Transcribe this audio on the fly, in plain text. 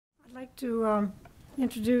like to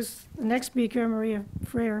introduce the next speaker, Maria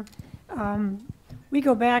Freire. We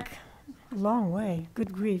go back a long way,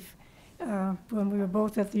 good grief, when we were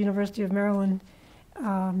both at the University of Maryland.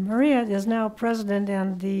 Maria is now president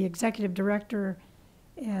and the executive director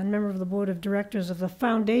and member of the board of directors of the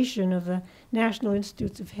foundation of the National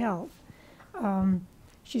Institutes of Health.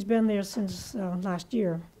 She's been there since last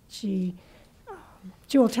year. She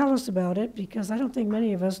will tell us about it because I don't think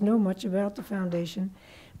many of us know much about the foundation.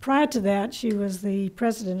 Prior to that, she was the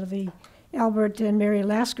president of the Albert and Mary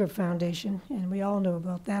Lasker Foundation, and we all know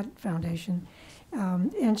about that foundation.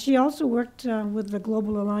 And she also worked with the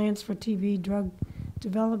Global Alliance for TB Drug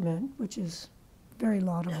Development, which is very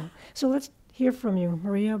laudable. So let's hear from you,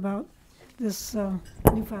 Maria, about this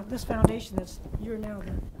this foundation you're now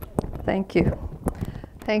the. Thank you.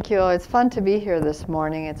 Thank you. It's fun to be here this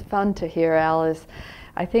morning. It's fun to hear Alice.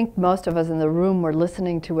 I think most of us in the room were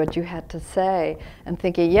listening to what you had to say and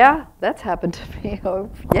thinking, yeah, that's happened to me.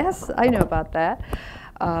 Oh, yes, I know about that.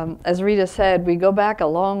 As Rita said, we go back a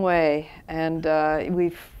long way, and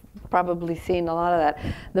we've probably seen a lot of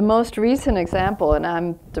that. The most recent example, and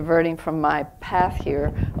I'm diverting from my path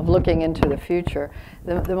here of looking into the future,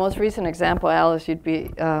 the most recent example, Alice, you'd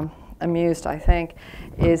be amused, I think,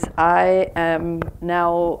 is I am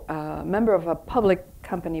now a member of a public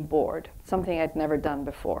company board, something I'd never done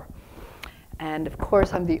before. And of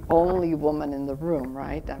course, I'm the only woman in the room,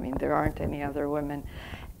 right? I mean, there aren't any other women,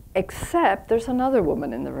 except there's another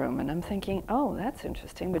woman in the room. And I'm thinking, oh, that's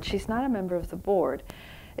interesting, but she's not a member of the board.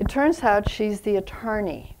 It turns out she's the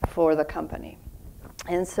attorney for the company.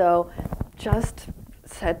 And so just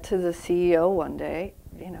said to the CEO one day,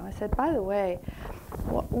 I said, by the way,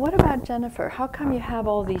 what about Jennifer? How come you have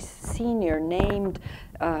all these senior named,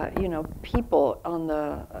 people on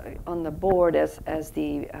the board as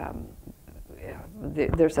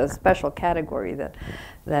there's a special category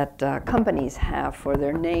that companies have for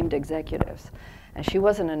their named executives, and she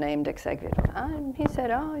wasn't a named executive. And he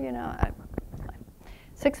said,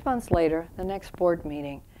 6 months later, the next board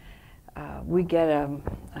meeting, we get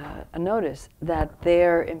a notice that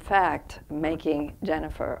they're in fact making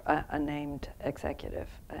Jennifer a named executive.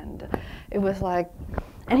 And it was like,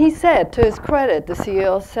 and he said, to his credit, the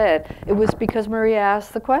CEO said, it was because Maria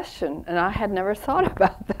asked the question, and I had never thought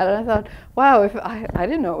about that. And I thought, wow, if I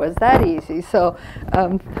didn't know it was that easy. So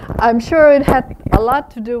I'm sure it had a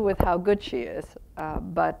lot to do with how good she is.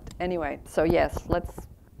 But anyway, so yes, let's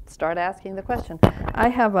start asking the question. I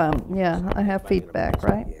have I have feedback,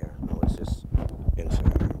 right? Yeah, no, it's just inside.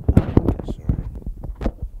 I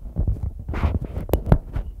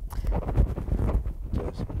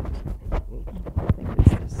think it's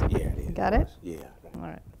this. Yeah, it is. Got it? Yeah. All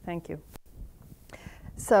right, thank you.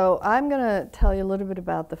 So I'm going to tell you a little bit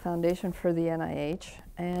about the Foundation for the NIH,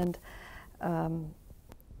 and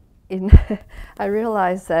I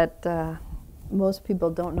realize that most people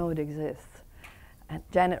don't know it exists.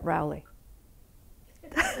 Janet Rowley.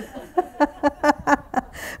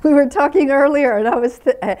 We were talking earlier, and I was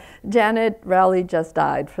Janet Rowley just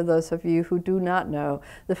died. For those of you who do not know,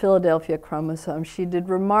 the Philadelphia chromosome. She did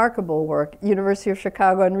remarkable work, University of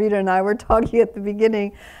Chicago, and Rita and I were talking at the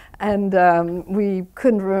beginning, and we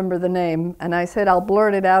couldn't remember the name. And I said, I'll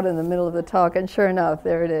blurt it out in the middle of the talk, and sure enough,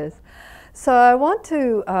 there it is. So I want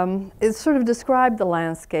to sort of describe the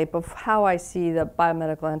landscape of how I see the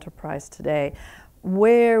biomedical enterprise today,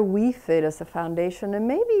 where we fit as a foundation, and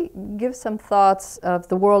maybe give some thoughts of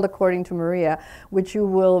the world according to Maria, which you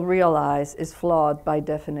will realize is flawed by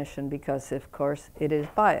definition because, of course, it is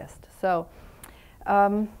biased. So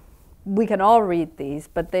we can all read these,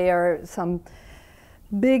 but they are some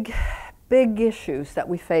big issues that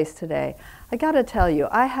we face today. I got to tell you,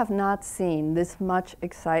 I have not seen this much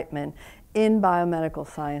excitement in biomedical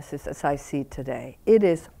sciences as I see today. It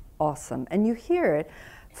is awesome, and you hear it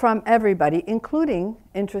from everybody, including,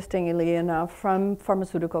 interestingly enough, from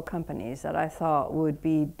pharmaceutical companies that I thought would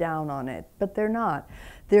be down on it, but they're not.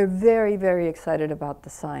 They're very, very excited about the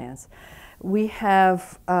science. We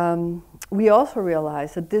have, we also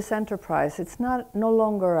realize that this enterprise, it's no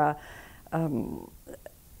longer an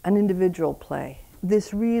individual play.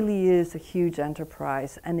 This really is a huge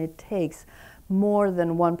enterprise, and it takes more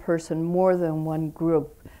than one person, more than one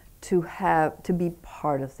group to be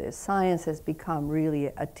part of this. Science has become really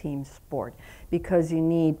a team sport because you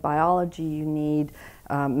need biology, you need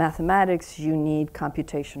mathematics, you need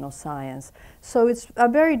computational science. So it's a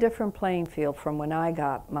very different playing field from when I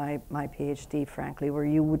got my PhD, frankly, where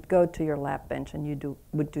you would go to your lab bench and you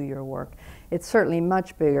would do your work. It's certainly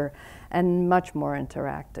much bigger and much more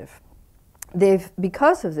interactive.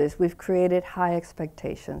 Because of this, we've created high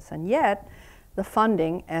expectations, and yet the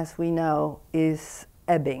funding, as we know, is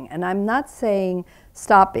ebbing. And I'm not saying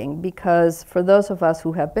stopping, because for those of us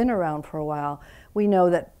who have been around for a while, we know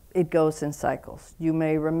that it goes in cycles. You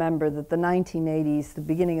may remember that the 1980s, the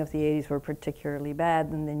beginning of the 80s were particularly bad,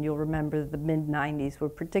 and then you'll remember that the mid-90s were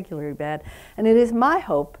particularly bad. And it is my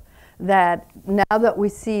hope that now that we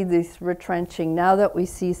see this retrenching, now that we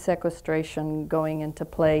see sequestration going into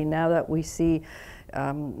play, now that we see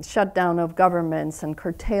shutdown of governments and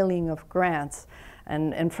curtailing of grants,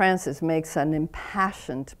 and Francis makes an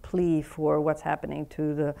impassioned plea for what's happening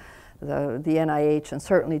to the NIH and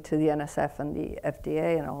certainly to the NSF and the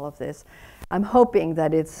FDA and all of this. I'm hoping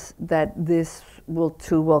that this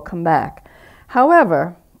will come back.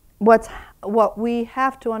 However, what we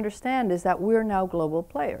have to understand is that we're now global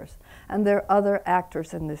players, and there are other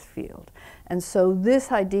actors in this field. And so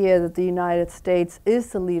this idea that the United States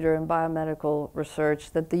is the leader in biomedical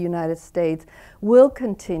research, that the United States will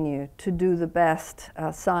continue to do the best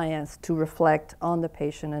science to reflect on the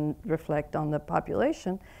patient and reflect on the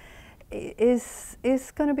population, is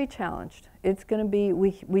going to be challenged. It's going to be,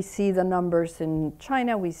 we see the numbers in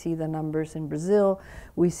China, we see the numbers in Brazil,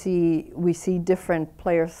 we see different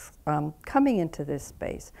players coming into this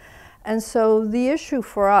space. And so the issue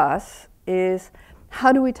for us is,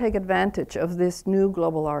 how do we take advantage of this new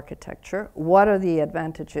global architecture? What are the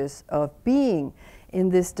advantages of being in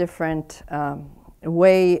this different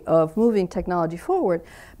way of moving technology forward?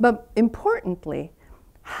 But importantly,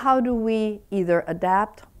 how do we either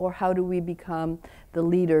adapt or how do we become the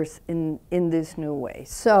leaders in this new way?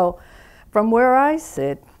 So from where I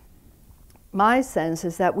sit, my sense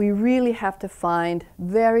is that we really have to find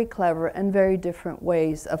very clever and very different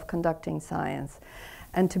ways of conducting science,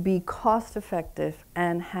 and to be cost effective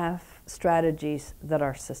and have strategies that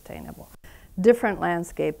are sustainable. Different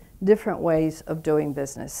landscape, different ways of doing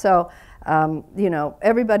business. So, you know,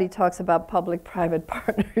 everybody talks about public-private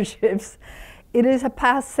partnerships. It is a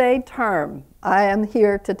passé term, I am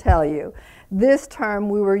here to tell you. This term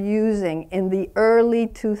we were using in the early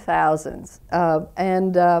 2000s.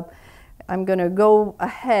 I'm going to go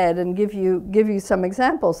ahead and give you some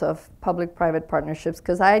examples of public-private partnerships,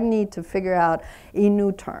 because I need to figure out a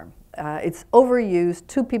new term. It's overused.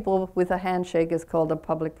 Two people with a handshake is called a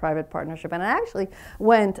public-private partnership. And I actually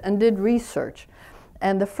went and did research.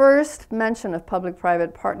 And the first mention of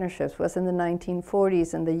public-private partnerships was in the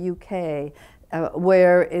 1940s in the UK,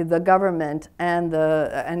 where the government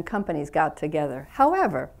and companies got together.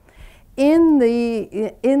 However, in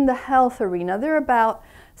the health arena, there are about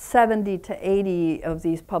 70 to 80 of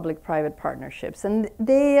these public-private partnerships, and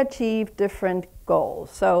they achieve different goals.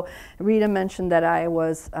 So Rita mentioned that I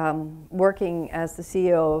was working as the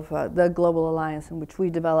CEO of the Global Alliance, in which we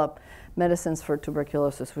developed medicines for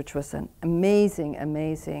tuberculosis, which was an amazing,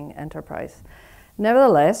 amazing enterprise.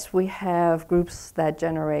 Nevertheless, we have groups that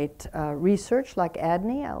generate research like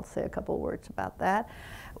ADNI. I'll say a couple words about that.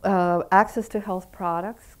 Access to health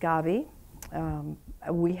products, Gavi.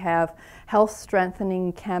 We have health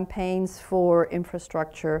strengthening campaigns for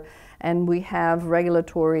infrastructure, and we have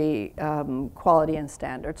regulatory quality and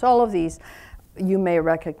standards. All of these you may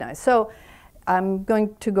recognize. So I'm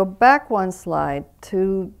going to go back one slide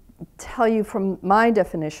to tell you from my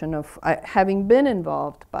definition of having been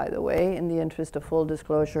involved, by the way, in the interest of full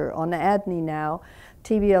disclosure, on ADNI now,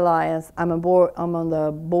 TB Alliance. I'm on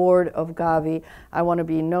the board of Gavi. I want to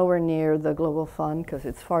be nowhere near the Global Fund because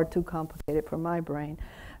it's far too complicated for my brain.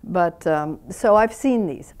 But so I've seen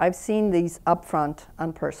these. I've seen these upfront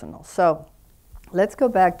and personal. So let's go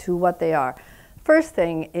back to what they are. First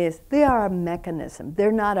thing is, they are a mechanism.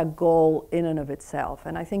 They're not a goal in and of itself.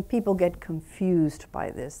 And I think people get confused by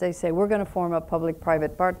this. They say, we're going to form a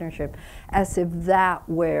public-private partnership, as if that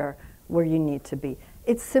were where you need to be.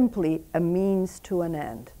 It's simply a means to an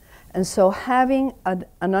end. And so having an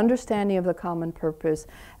understanding of the common purpose,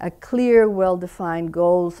 a clear, well-defined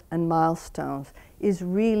goals and milestones is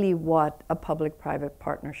really what a public-private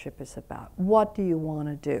partnership is about. What do you want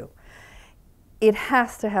to do? It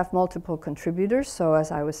has to have multiple contributors, so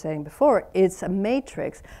as I was saying before, it's a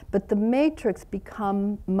matrix, but the matrix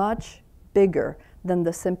becomes much bigger than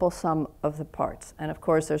the simple sum of the parts. And of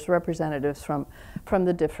course, there's representatives from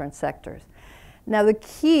the different sectors. Now the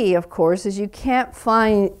key, of course, is you can't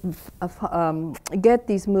get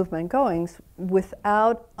these movement goings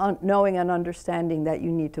without knowing and understanding that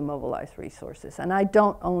you need to mobilize resources. And I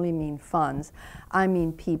don't only mean funds, I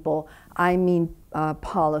mean people, I mean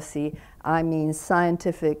policy, I mean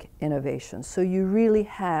scientific innovation. So you really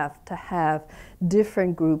have to have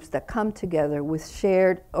different groups that come together with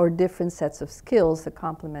shared or different sets of skills that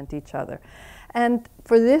complement each other. And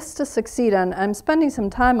for this to succeed, and I'm spending some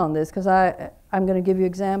time on this because I'm going to give you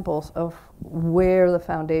examples of where the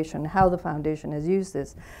foundation, how the foundation has used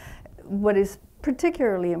this. What is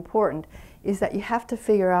particularly important is that you have to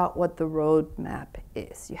figure out what the roadmap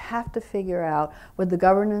is. You have to figure out what the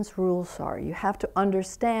governance rules are. You have to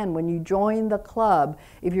understand when you join the club,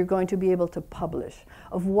 if you're going to be able to publish,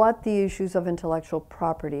 of what the issues of intellectual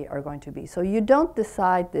property are going to be. So you don't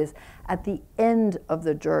decide this at the end of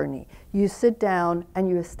the journey. You sit down and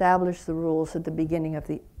you establish the rules at the beginning of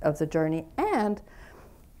the journey. And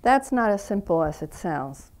that's not as simple as it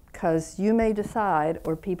sounds, because you may decide,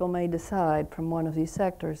 or people may decide from one of these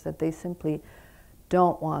sectors, that they simply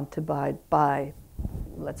don't want to buy,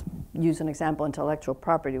 let's use an example, intellectual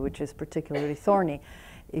property, which is particularly thorny.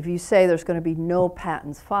 If you say there's going to be no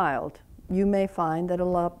patents filed, you may find that a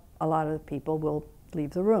lot of the people will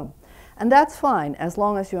leave the room. And that's fine, as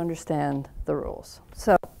long as you understand the rules.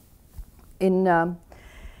 So,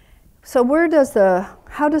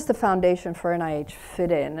 how does the Foundation for NIH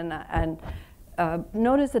fit in?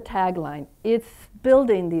 Notice the tagline. It's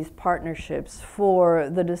building these partnerships for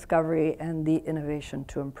the discovery and the innovation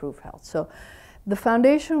to improve health. So the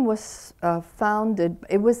foundation was founded,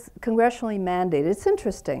 it was congressionally mandated. It's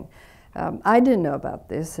interesting. I didn't know about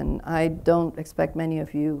this, and I don't expect many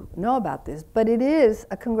of you know about this, but it is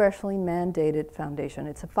a congressionally mandated foundation.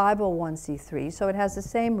 It's a 501c3, so it has the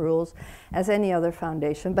same rules as any other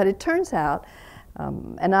foundation, but it turns out,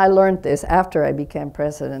 and I learned this after I became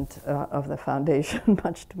president of the foundation,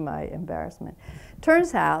 much to my embarrassment.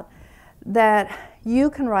 Turns out that you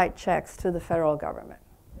can write checks to the federal government.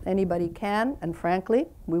 Anybody can, and frankly,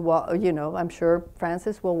 I'm sure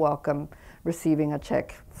Francis will welcome receiving a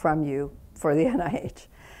check from you for the NIH.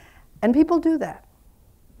 And people do that.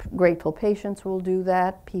 Grateful patients will do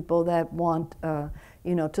that. People that want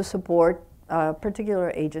to support a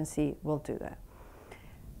particular agency will do that.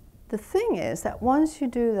 The thing is that once you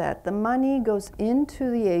do that, the money goes into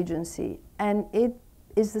the agency and it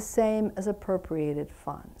is the same as appropriated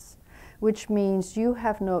funds, which means you,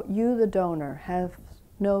 the donor, have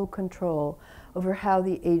no control over how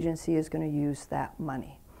the agency is going to use that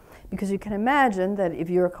money. Because you can imagine that if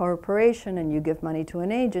you're a corporation and you give money to an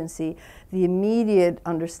agency, the immediate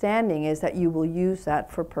understanding is that you will use that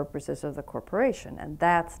for purposes of the corporation, and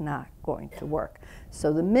that's not going to work.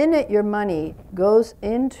 So the minute your money goes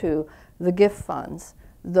into the gift funds,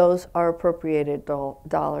 those are appropriated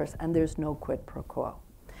dollars, and there's no quid pro quo.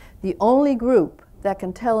 The only group that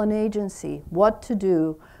can tell an agency what to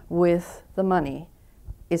do with the money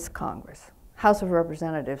is Congress. House of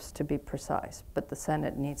Representatives, to be precise, but the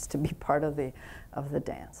Senate needs to be part of the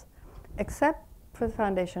dance, except for the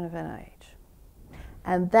foundation of NIH.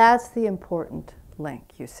 And that's the important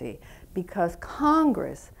link, you see, because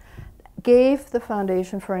Congress gave the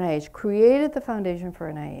Foundation for NIH, created the Foundation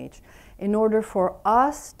for NIH, in order for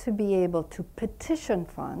us to be able to petition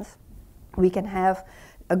funds. We can have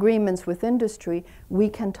agreements with industry, we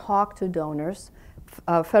can talk to donors.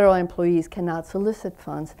 Federal employees cannot solicit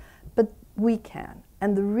funds, but we can.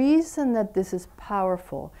 And the reason that this is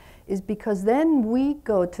powerful is because then we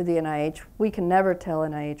go to the NIH. We can never tell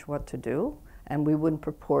NIH what to do, and we wouldn't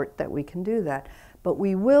purport that we can do that. But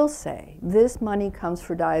we will say, this money comes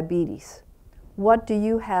for diabetes. What do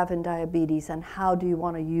you have in diabetes, and how do you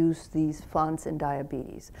want to use these funds in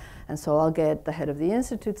diabetes? And so I'll get the head of the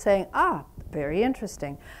institute saying, very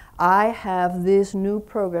interesting. I have this new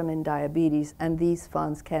program in diabetes, and these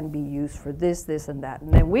funds can be used for this, this, and that.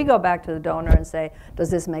 And then we go back to the donor and say,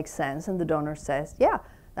 does this make sense? And the donor says, yeah,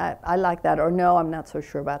 I like that, or no, I'm not so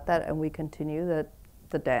sure about that. And we continue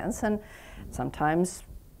the dance. And sometimes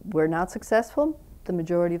we're not successful. The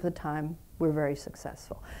majority of the time, we're very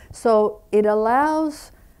successful. So it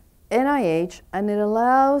allows NIH and it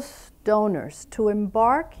allows donors to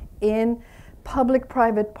embark in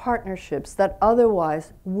public-private partnerships that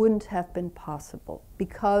otherwise wouldn't have been possible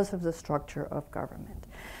because of the structure of government.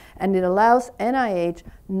 And it allows NIH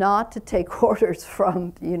not to take orders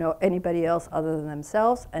from anybody else other than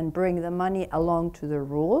themselves and bring the money along to the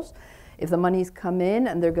rules. If the monies come in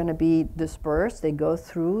and they're going to be dispersed, they go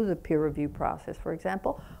through the peer review process, for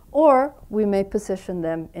example, or we may position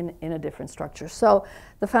them in a different structure. So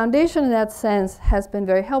the foundation in that sense has been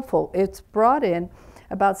very helpful. It's brought in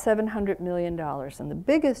about $700 million, and the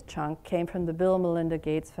biggest chunk came from the Bill and Melinda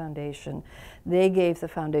Gates Foundation. They gave the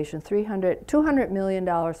foundation $200 million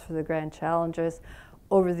for the grand challenges.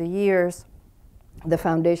 Over the years, the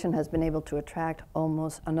foundation has been able to attract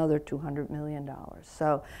almost another $200 million.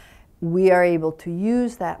 So we are able to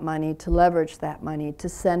use that money, to leverage that money, to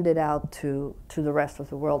send it out to the rest of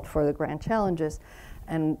the world for the grand challenges,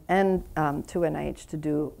 and to NIH to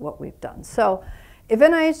do what we've done. So if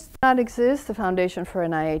NIH did not exist, the Foundation for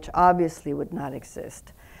NIH obviously would not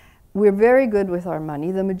exist. We're very good with our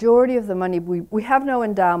money. The majority of the money, we have no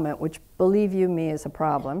endowment, which, believe you me, is a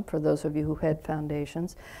problem for those of you who head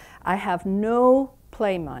foundations. I have no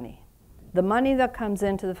play money. The money that comes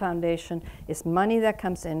into the foundation is money that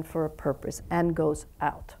comes in for a purpose and goes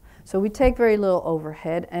out. So we take very little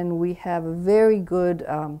overhead, and we have a very good,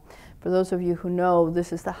 for those of you who know,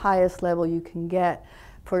 this is the highest level you can get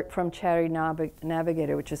from Charity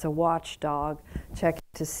Navigator, which is a watchdog check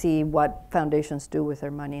to see what foundations do with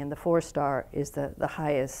their money, and the 4-star is the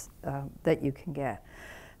highest that you can get.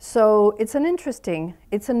 So it's an interesting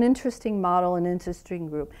model, an interesting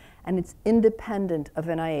group, and it's independent of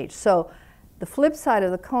NIH. So the flip side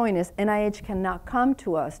of the coin is NIH cannot come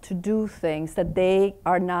to us to do things that they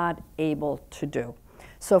are not able to do.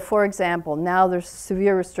 So for example, now there's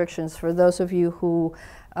severe restrictions for those of you who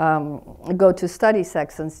go to study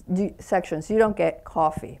sections. You don't get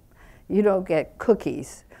coffee, you don't get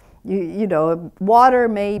cookies, you know, water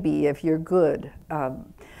maybe if you're good,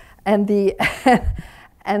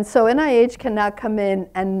 and so NIH cannot come in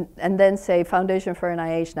and then say, Foundation for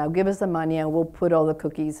NIH, now give us the money and we'll put all the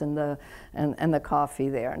cookies and the coffee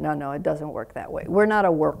there. No, it doesn't work that way. We're not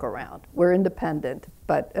a workaround. We're independent,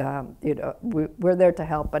 but you know, we're there to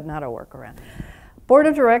help, but not a workaround. Board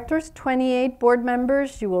of Directors, 28 board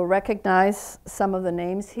members. You will recognize some of the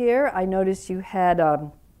names here. I noticed you had, yeah.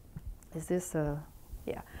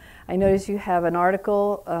 I noticed you have an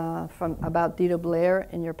article about Dita Blair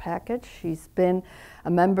in your package. She's been a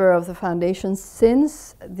member of the foundation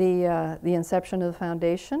since the inception of the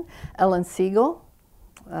foundation. Ellen Siegel,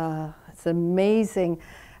 it's an amazing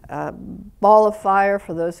ball of fire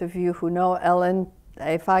for those of you who know Ellen.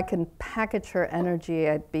 If I can package her energy,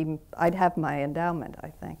 I'd have my endowment, I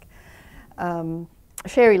think.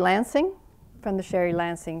 Sherry Lansing, from the Sherry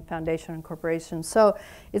Lansing Foundation and Corporation. So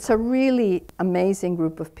it's a really amazing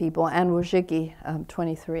group of people, and Wojcicki,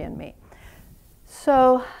 23andMe.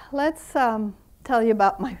 So let's tell you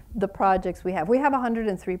about the projects we have. We have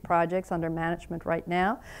 103 projects under management right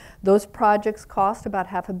now. Those projects cost about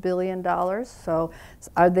 $500 million, so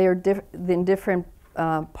are they in different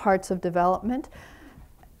parts of development.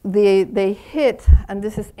 They hit, and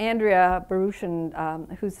this is Andrea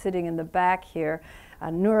Barushin, who's sitting in the back here, a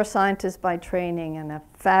neuroscientist by training and a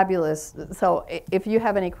fabulous, so if you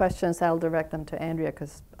have any questions, I'll direct them to Andrea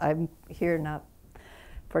because I'm here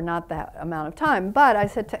for not that amount of time. But I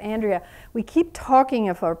said to Andrea, we keep talking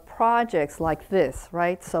of our projects like this,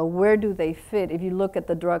 right? So where do they fit? If you look at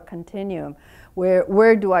the drug continuum,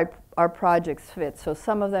 where do our projects fit? So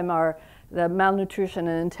some of them are the malnutrition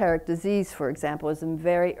and enteric disease, for example, is in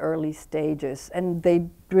very early stages, and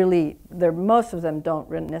most of them don't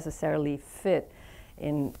necessarily fit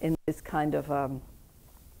in this kind of our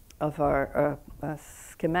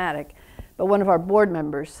schematic. But one of our board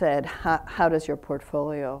members said, how does your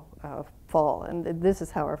portfolio fall? And this is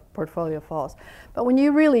how our portfolio falls. But when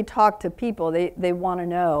you really talk to people, they want to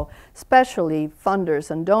know, especially funders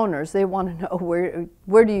and donors, they want to know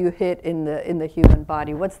where do you hit in the human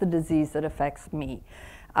body? What's the disease that affects me?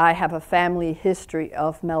 I have a family history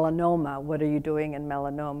of melanoma. What are you doing in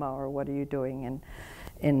melanoma, or what are you doing in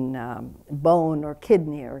bone or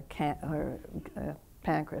kidney or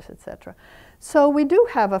pancreas, etc. So we do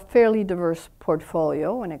have a fairly diverse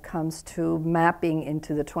portfolio when it comes to mapping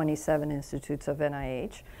into the 27 institutes of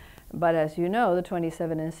NIH. But as you know, the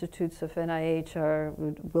 27 institutes of NIH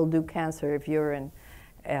will do cancer if you're in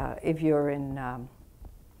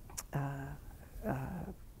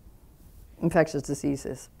infectious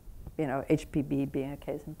diseases, you know, HPV being a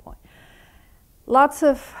case in point. Lots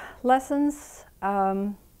of lessons.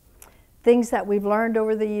 Things that we've learned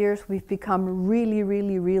over the years. We've become really,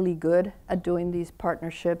 really, really good at doing these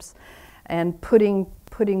partnerships and putting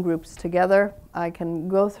groups together. I can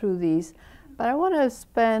go through these, but I want to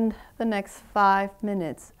spend the next 5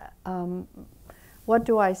 minutes. What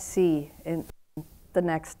do I see in the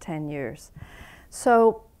next 10 years?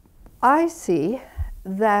 So I see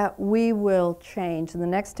that we will change in the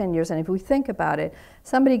next 10 years, and if we think about it,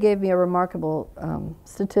 somebody gave me a remarkable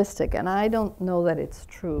statistic, and I don't know that it's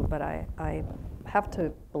true, but I have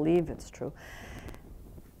to believe it's true.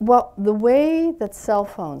 Well, the way that cell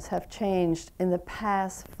phones have changed in the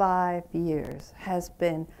past 5 years has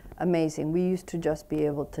been amazing. We used to just be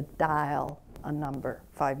able to dial a number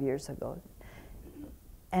 5 years ago,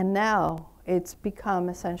 and now it's become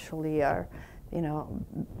essentially our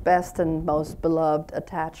best and most beloved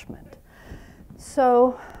attachment.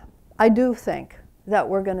 So I do think that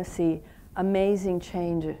we're going to see amazing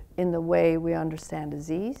change in the way we understand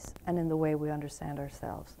disease and in the way we understand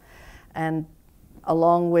ourselves. And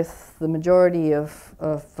along with the majority of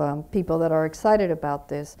people that are excited about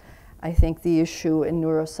this, I think the issue in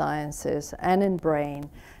neurosciences and in brain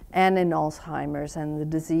and in Alzheimer's and the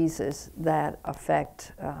diseases that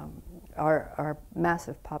affect our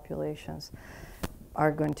massive populations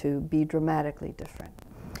are going to be dramatically different.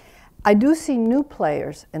 I do see new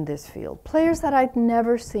players in this field, players that I'd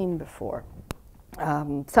never seen before.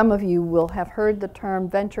 Some of you will have heard the term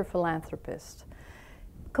venture philanthropist.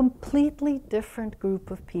 Completely different group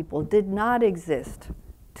of people, did not exist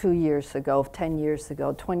 2 years ago, 10 years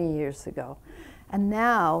ago, 20 years ago. And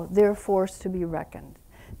now they're forced to be reckoned.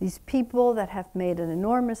 These people that have made an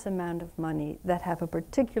enormous amount of money, that have a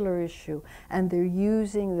particular issue, and they're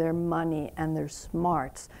using their money and their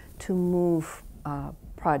smarts to move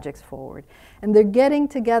projects forward. And they're getting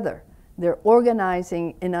together. They're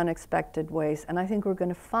organizing in unexpected ways. And I think we're going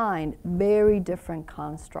to find very different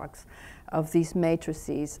constructs of these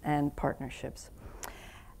matrices and partnerships.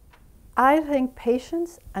 I think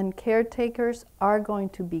patients and caretakers are going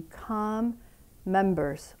to become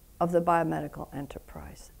members of the biomedical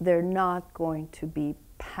enterprise. They're not going to be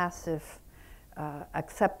passive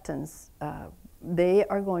acceptance. They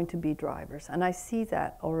are going to be drivers, and I see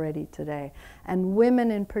that already today. And women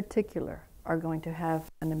in particular are going to have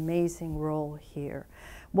an amazing role here.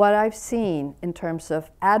 What I've seen in terms of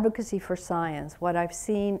advocacy for science, what I've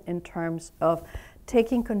seen in terms of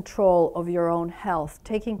taking control of your own health,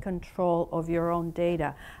 taking control of your own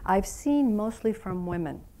data, I've seen mostly from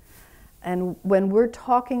women. And when we're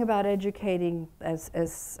talking about educating, as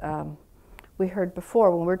we heard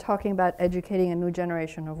before, when we're talking about educating a new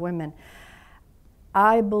generation of women,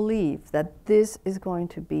 I believe that this is going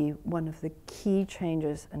to be one of the key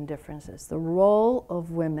changes and differences, the role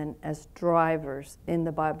of women as drivers in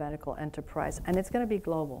the biomedical enterprise. And it's going to be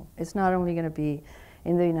global. It's not only going to be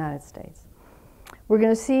in the United States. We're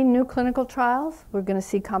going to see new clinical trials, we're going to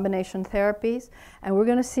see combination therapies, and we're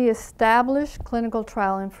going to see established clinical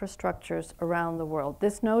trial infrastructures around the world.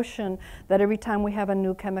 This notion that every time we have a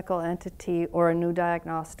new chemical entity or a new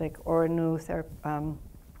diagnostic or a new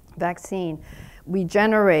vaccine, we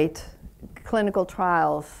generate clinical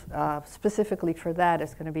trials specifically for that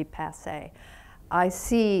is going to be passé. I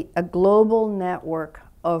see a global network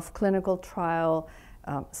of clinical trial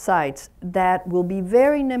sites that will be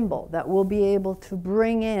very nimble, that will be able to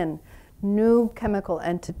bring in new chemical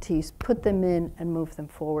entities, put them in and move them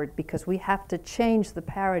forward, because we have to change the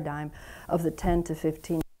paradigm of the 10 to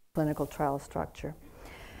 15 clinical trial structure.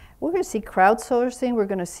 We're going to see crowdsourcing, we're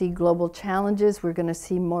going to see global challenges, we're going to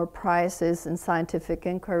see more prizes in scientific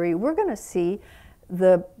inquiry. We're going to see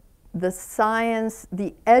the science,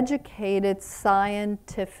 the educated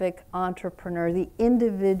scientific entrepreneur, the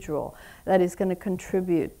individual that is going to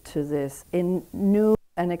contribute to this in new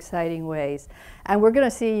and exciting ways. And we're going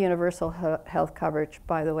to see universal health coverage,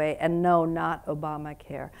 by the way, and no, not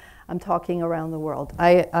Obamacare. I'm talking around the world.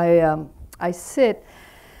 I sit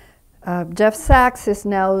Jeff Sachs is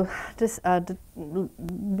now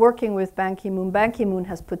working with Ban Ki-moon. Ban Ki-moon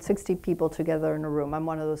has put 60 people together in a room. I'm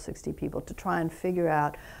one of those 60 people to try and figure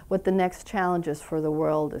out what the next challenges for the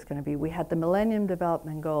world is going to be. We had the Millennium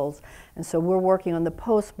Development Goals, and so we're working on the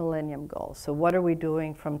post-millennium goals. So what are we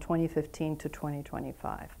doing from 2015 to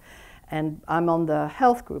 2025? And I'm on the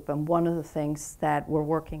health group, and one of the things that we're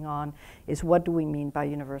working on is what do we mean by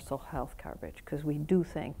universal health coverage, because we do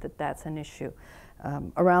think that that's an issue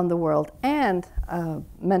around the world. And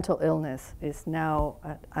mental illness is now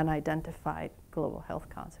an identified global health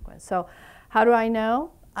consequence. So how do I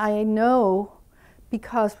know? I know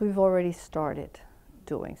because we've already started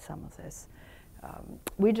doing some of this.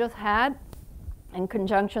 We just had, in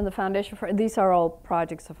conjunction, the Foundation for, these are all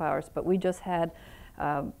projects of ours, but we just had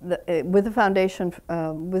with the foundation,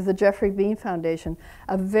 with the Jeffrey Bean Foundation,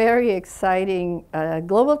 a very exciting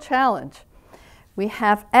global challenge. We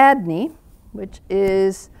have ADNI, which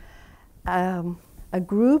is a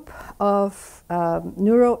group of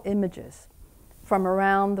neuroimages from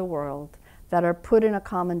around the world that are put in a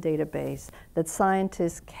common database that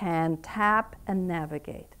scientists can tap and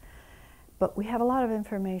navigate. But we have a lot of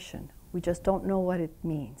information. We just don't know what it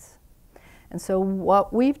means. And so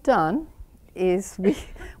what we've done is we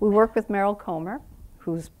work with Meryl Comer,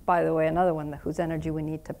 who's, by the way, another one whose energy we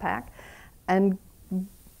need to pack, and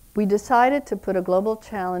we decided to put a global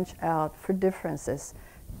challenge out for differences.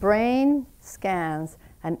 Brain scans,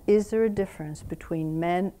 and is there a difference between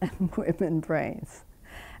men and women brains?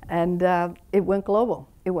 And it went global,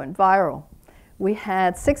 it went viral. We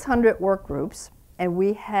had 600 work groups, and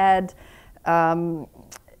we had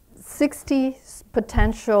 60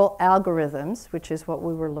 potential algorithms, which is what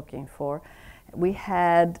we were looking for. We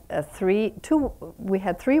had three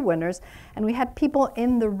winners, and we had people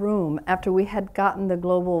in the room after we had gotten the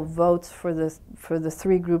global votes for the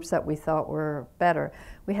 3 groups that we thought were better.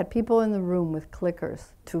 We had people in the room with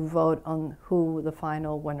clickers to vote on who the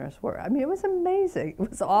final winners were. I mean, it was amazing.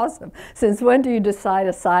 It was awesome. Since when do you decide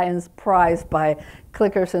a science prize by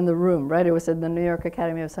clickers in the room, right? It was at the New York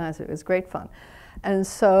Academy of Science. It was great fun. And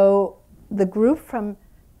so the group from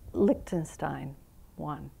Liechtenstein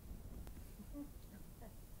won.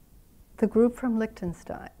 The group from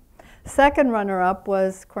Liechtenstein. Second runner-up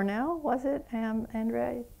was Cornell, was it,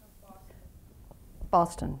 Andre?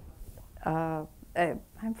 Boston. I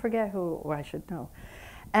forget who, I should know.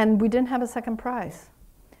 And we didn't have a second prize.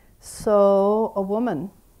 So a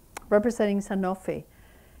woman representing Sanofi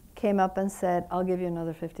came up and said, I'll give you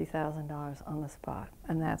another $50,000 on the spot.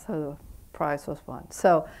 And that's how the prize was won.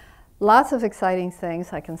 So lots of exciting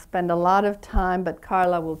things. I can spend a lot of time, but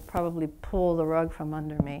Carla will probably pull the rug from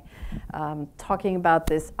under me, talking about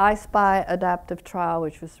this I-SPY adaptive trial,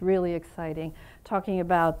 which was really exciting, talking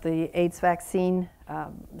about the AIDS vaccine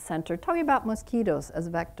center, talking about mosquitoes as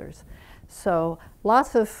vectors. So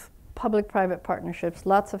lots of public-private partnerships,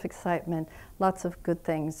 lots of excitement, lots of good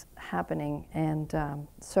things happening, and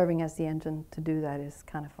serving as the engine to do that is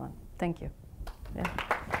kind of fun. Thank you. Yeah.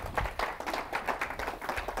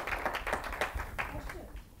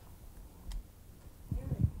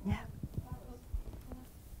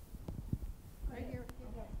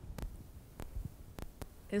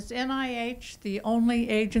 Is NIH the only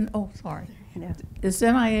agent? Oh, sorry. Yeah. Is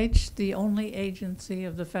NIH the only agency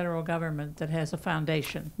of the federal government that has a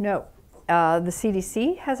foundation? No. The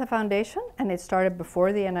CDC has a foundation, and it started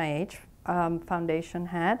before the NIH foundation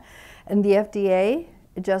had. And the FDA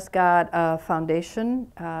just got a foundation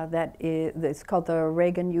it's called the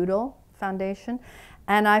Reagan-Udall Foundation.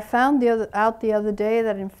 And I found out the other day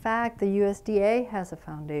that, in fact, the USDA has a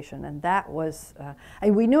foundation, and that was,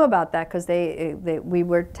 and we knew about that because we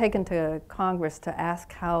were taken to Congress to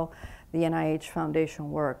ask how the NIH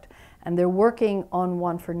Foundation worked, and they're working on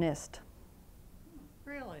one for NIST.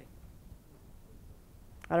 Really?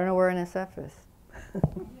 I don't know where NSF is.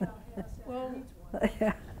 Well,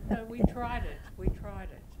 Yeah. no, we tried it. We tried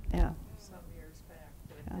it Yeah. some years back,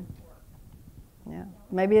 but it Yeah. didn't work. Yeah.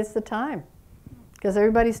 Maybe it's the time. Because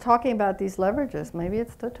everybody's talking about these leverages. Maybe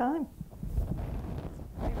it's the time.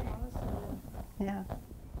 Yeah.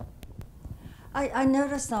 I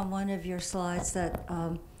noticed on one of your slides that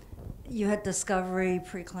you had discovery,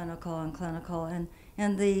 preclinical, and clinical, and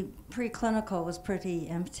the preclinical was pretty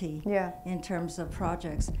empty in terms of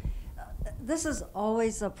projects. This is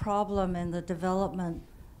always a problem in the development,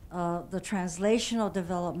 the translational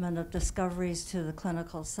development of discoveries to the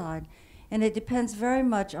clinical side, and it depends very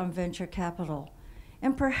much on venture capital.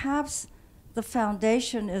 And perhaps the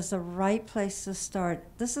foundation is the right place to start.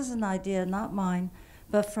 This is an idea, not mine,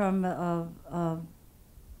 but from a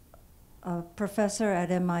professor at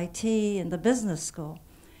MIT in the business school.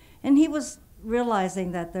 And he was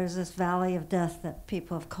realizing that there's this valley of death that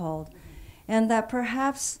people have called, and that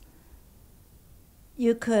perhaps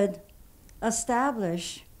you could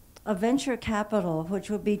establish a venture capital which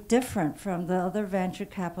would be different from the other venture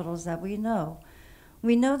capitals that we know.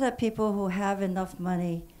 We know that people who have enough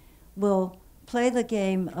money will play the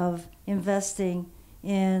game of investing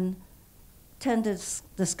in 10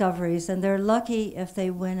 discoveries, and they're lucky if they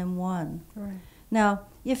win in one. Right. Now,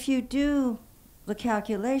 if you do the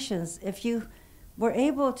calculations, if you were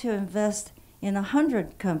able to invest in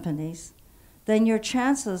 100 companies, then your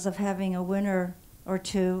chances of having a winner or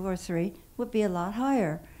 2 or 3 would be a lot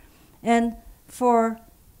higher. And for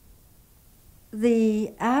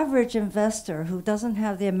the average investor who doesn't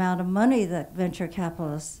have the amount of money that venture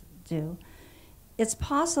capitalists do, it's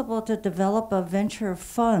possible to develop a venture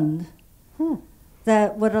fund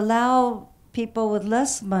that would allow people with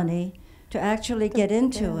less money to actually get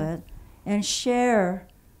into it and share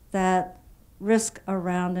that risk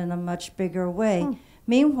around in a much bigger way.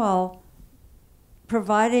 Meanwhile,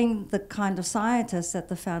 providing the kind of scientists that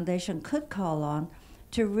the foundation could call on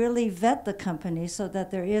to really vet the company so that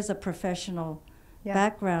there is a professional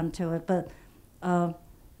background to it. But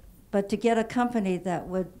to get a company that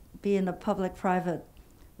would be in a public-private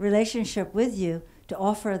relationship with you to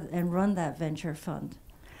offer and run that venture fund.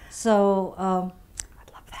 So I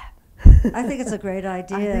love that. I think it's a great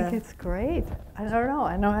idea. I think it's great. I don't know.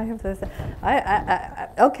 I know I have this.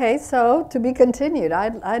 Okay, so to be continued.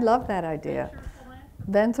 I love that idea.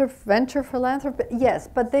 Venture philanthropy. Yes,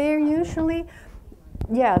 but they are usually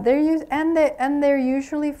Yeah, they're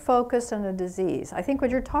usually focused on a disease. I think what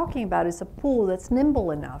you're talking about is a pool that's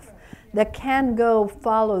nimble enough that can go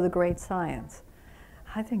follow the great science.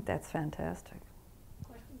 I think that's fantastic.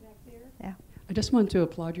 Question back there. Yeah. I just want to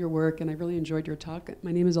applaud your work, and I really enjoyed your talk.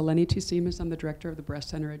 My name is Eleni Tusimis. I'm the director of the Breast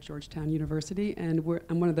Center at Georgetown University, and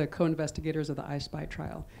I'm one of the co-investigators of the I-SPY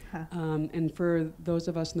trial. Huh. And for those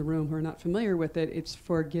of us in the room who are not familiar with it, it's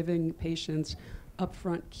for giving patients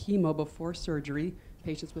upfront chemo before surgery,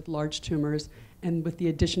 patients with large tumors, and with the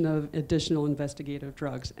addition of additional investigative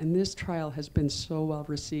drugs. And this trial has been so well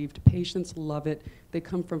received. Patients love it. They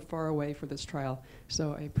come from far away for this trial.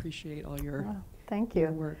 So I appreciate all your, Thank your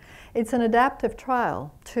you. work. It's an adaptive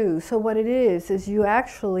trial, too. So what it is you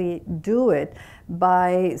actually do it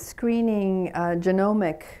by screening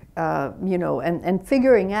genomic, and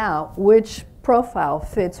figuring out which profile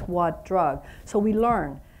fits what drug. So we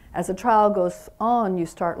learn. As the trial goes on, you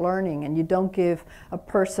start learning, and you don't give a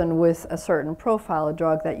person with a certain profile a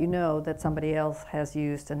drug that you know that somebody else has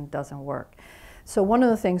used and doesn't work. So one of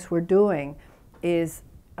the things we're doing is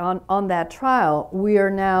on that trial, we are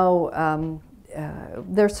now,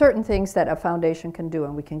 there are certain things that a foundation can do,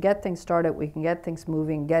 and we can get things started, we can get things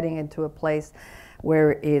moving, getting into a place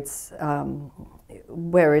where it's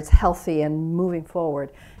healthy and moving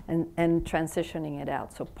forward, and transitioning it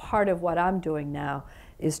out. So part of what I'm doing now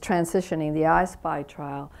is transitioning the I-SPY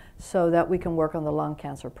trial so that we can work on the lung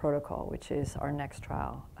cancer protocol, which is our next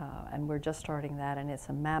trial. And we're just starting that, and it's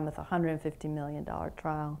a mammoth $150 million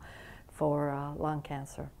trial for lung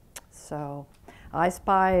cancer. So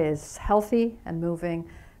I-SPY is healthy and moving,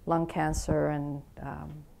 lung cancer and,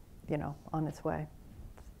 on its way.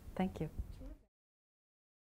 Thank you.